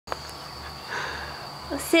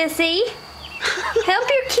Sissy, help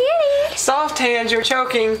your kitty. Soft hands, you're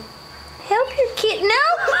choking. Help your kitty. No.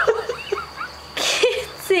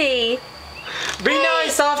 Kinsey. Be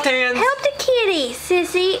nice, soft hands. Help the kitty,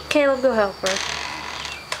 Sissy. Caleb, go help her.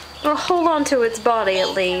 Well, hold on to its body at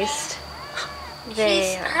least. There.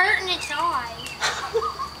 She's hurting its eye.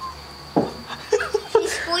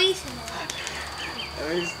 She's squeezing it.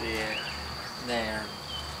 Where's the... There.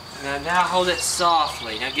 Now hold it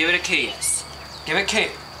softly. Now give it a kiss. Give it a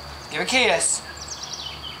kiss. Give it a kiss.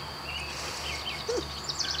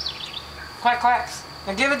 Quack, quacks.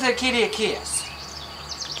 Now give it the kitty a kiss.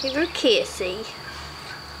 Give her a kissy.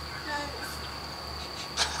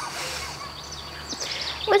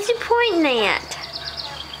 What's he pointing at?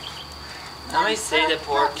 Let me see the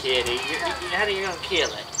poor kitty. How are you going to kill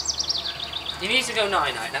it? He needs to go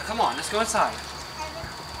night-night. Now come on, let's go inside.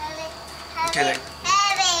 Okay, there.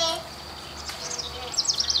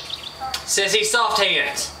 Sissy, soft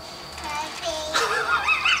hands.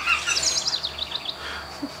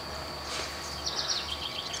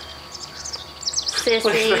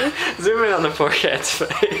 Sissy. Zoom in on the poor cat's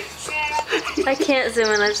face. I can't zoom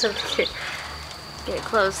in, I just have to get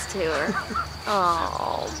close to her.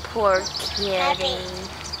 Oh, poor kitty.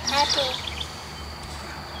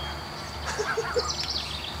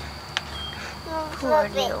 Poor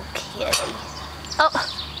little kitty.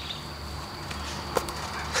 Oh.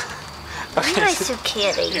 Okay, Nice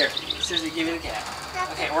kitty. Here, Sissy, give me the cat.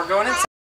 Okay, we're going inside.